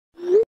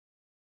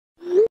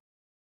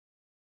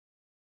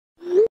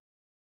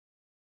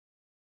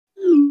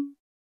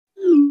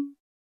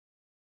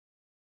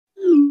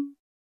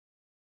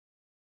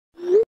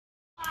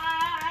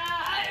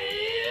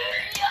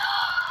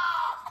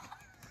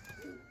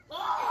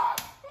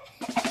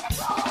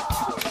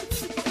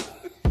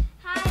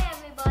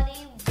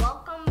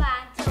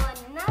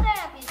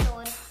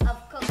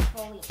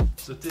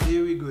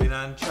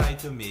and try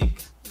to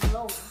make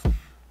loaf.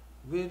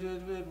 Wait,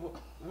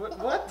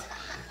 what?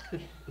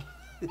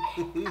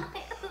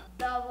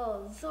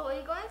 Doubles. So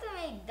we're going to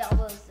make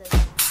doubles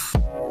today.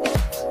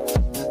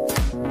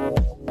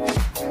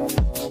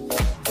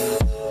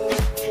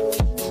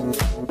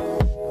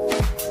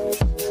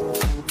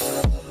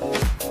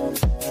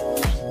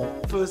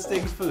 First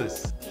things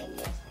first.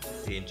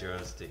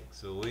 Dangerous things.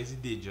 So what is the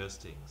dangerous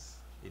things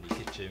in the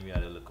kitchen we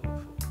are looking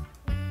for?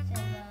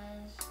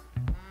 Scissors,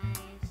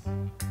 knives,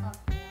 hot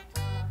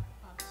water,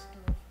 hot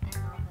stove, and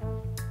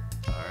oven.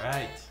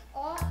 Alright.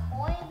 Or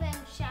even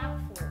sharp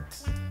forks.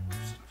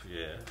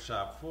 Yeah,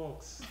 sharp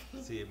forks.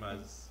 Same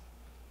as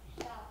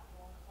Sharp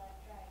forks,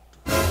 that's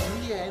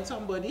right. yeah, and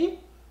somebody?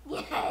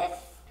 Yes.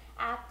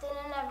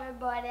 Afternoon,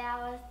 everybody.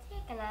 I was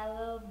taking a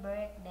little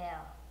break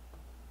there.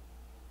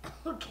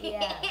 Okay.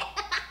 Yeah.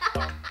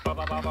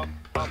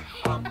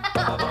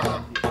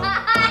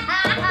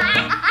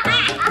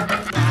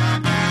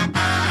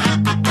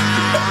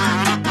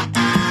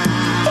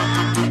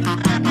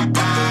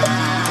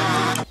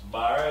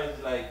 Bara is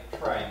like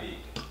Friday.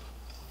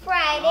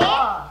 Friday?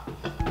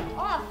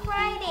 Oh,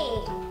 Friday.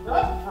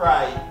 Not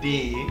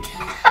Friday.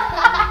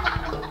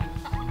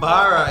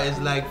 Bara is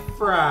like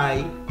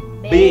fry,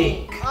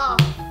 bake. Oh,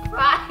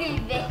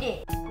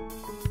 Friday.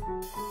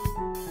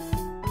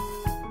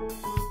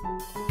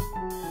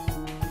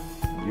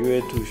 You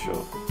were too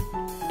short.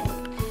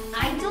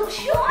 I do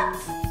short.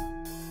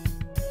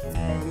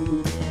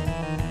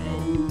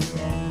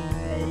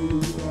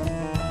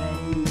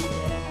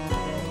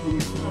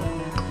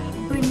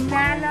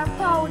 Banana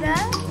powder.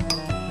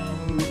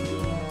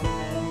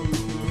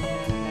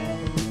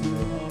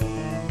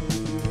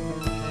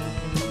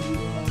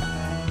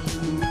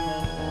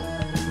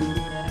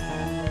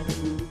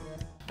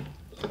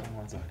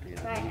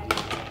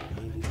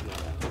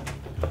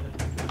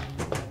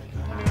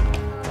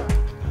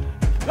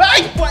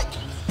 Right, what?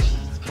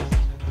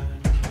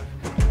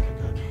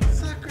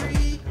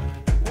 Zachary,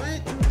 why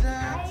do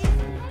that?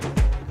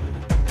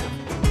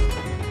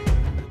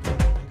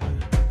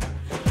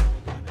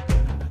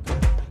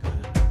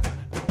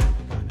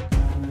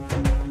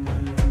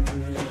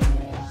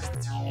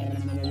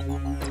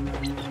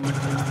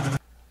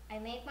 I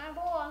make my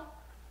ball.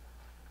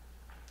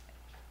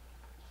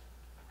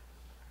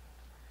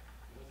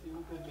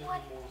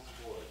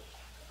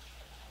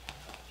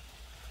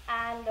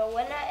 And the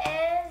winner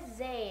is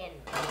Zane.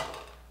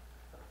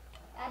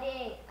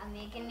 Daddy, I'm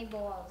making the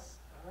balls.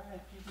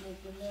 Alright, keep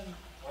making them.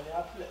 Well, you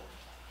have to,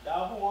 that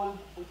whole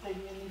thing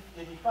in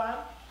the pan,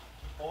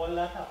 all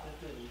that happens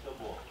to eat the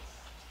balls.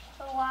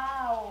 Oh,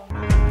 wow.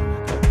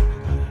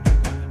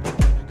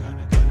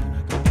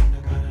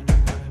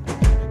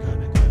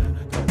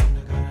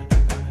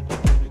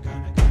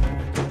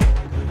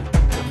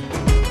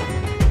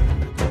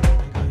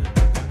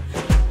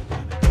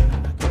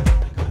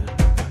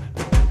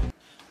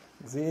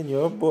 Zane,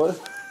 your balls.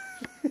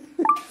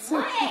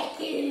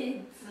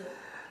 Wait!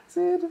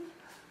 Zane,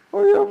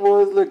 oh, your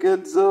balls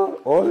looking so.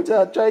 All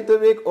try to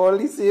make all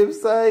the same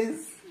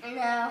size.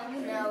 No, we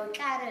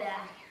can't do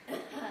that.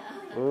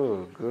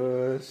 Oh,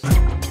 gosh.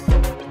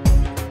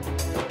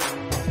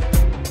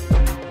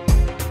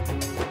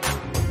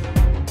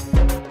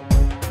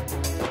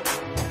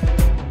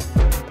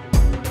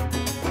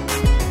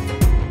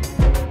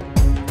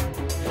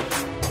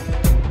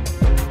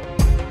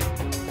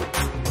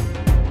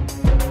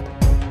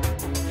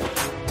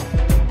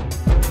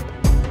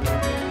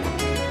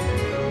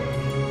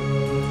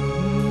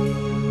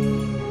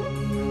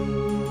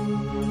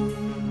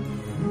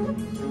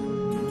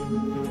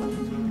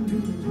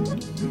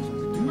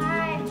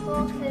 Alright,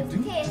 folks, it's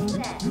taste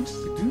test.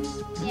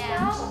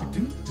 Yeah.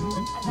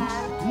 I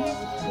gotta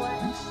taste what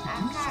I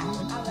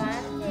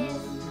gotta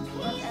taste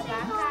whatever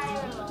I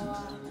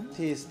carry.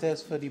 Taste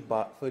test for the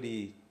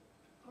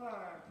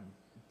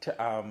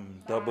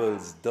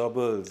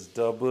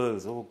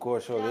doubles. Oh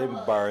gosh, all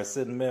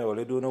embarrassing me. All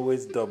I don't know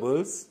is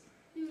doubles.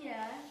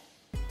 Yeah.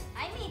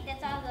 I made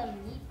this out of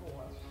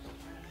meatball.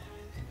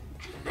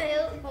 I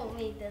also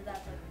made this out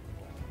of meatball.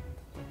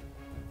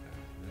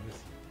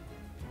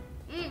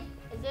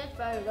 It is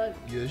very good.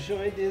 You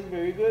sure it is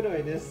very good, or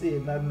I just say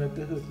not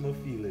to hurt my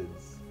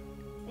feelings?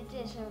 It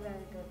is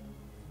very good.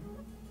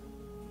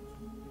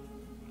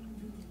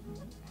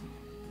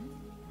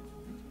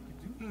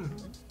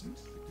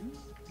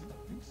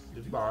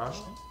 It's bar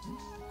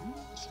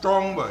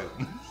strong, boy.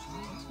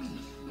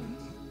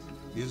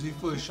 This is the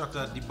first shot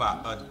at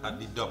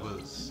the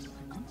doubles.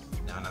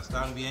 You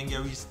understand? We ain't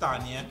get we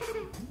stand yet.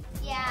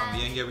 Yeah. And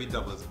we ain't get we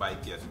doubles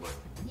bite yet, but.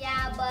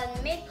 Yeah,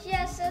 but make sure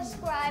you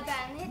subscribe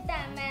and hit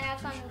that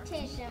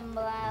notification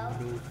bell.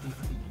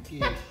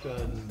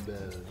 Notification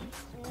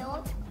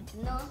bell.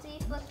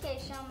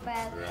 Notification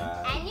bell.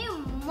 Right. And you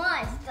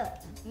must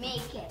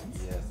make it.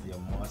 Yes, you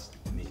must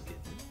make it.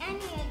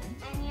 And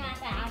you have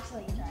to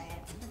actually try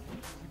it.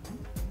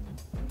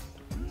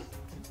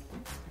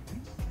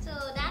 So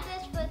that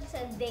is for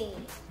today.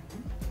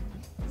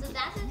 So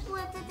that is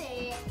for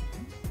today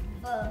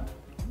for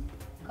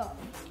Cook.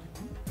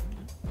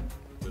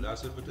 But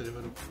that's it for today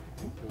for the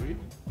Cook4we.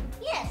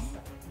 Yes.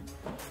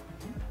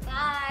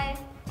 Bye.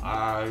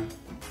 Bye.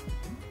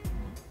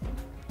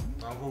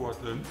 Thanks for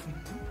watching.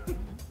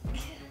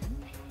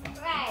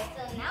 Right,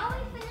 so now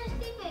we finished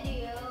the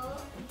video.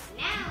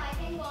 Now I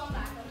can go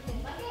back and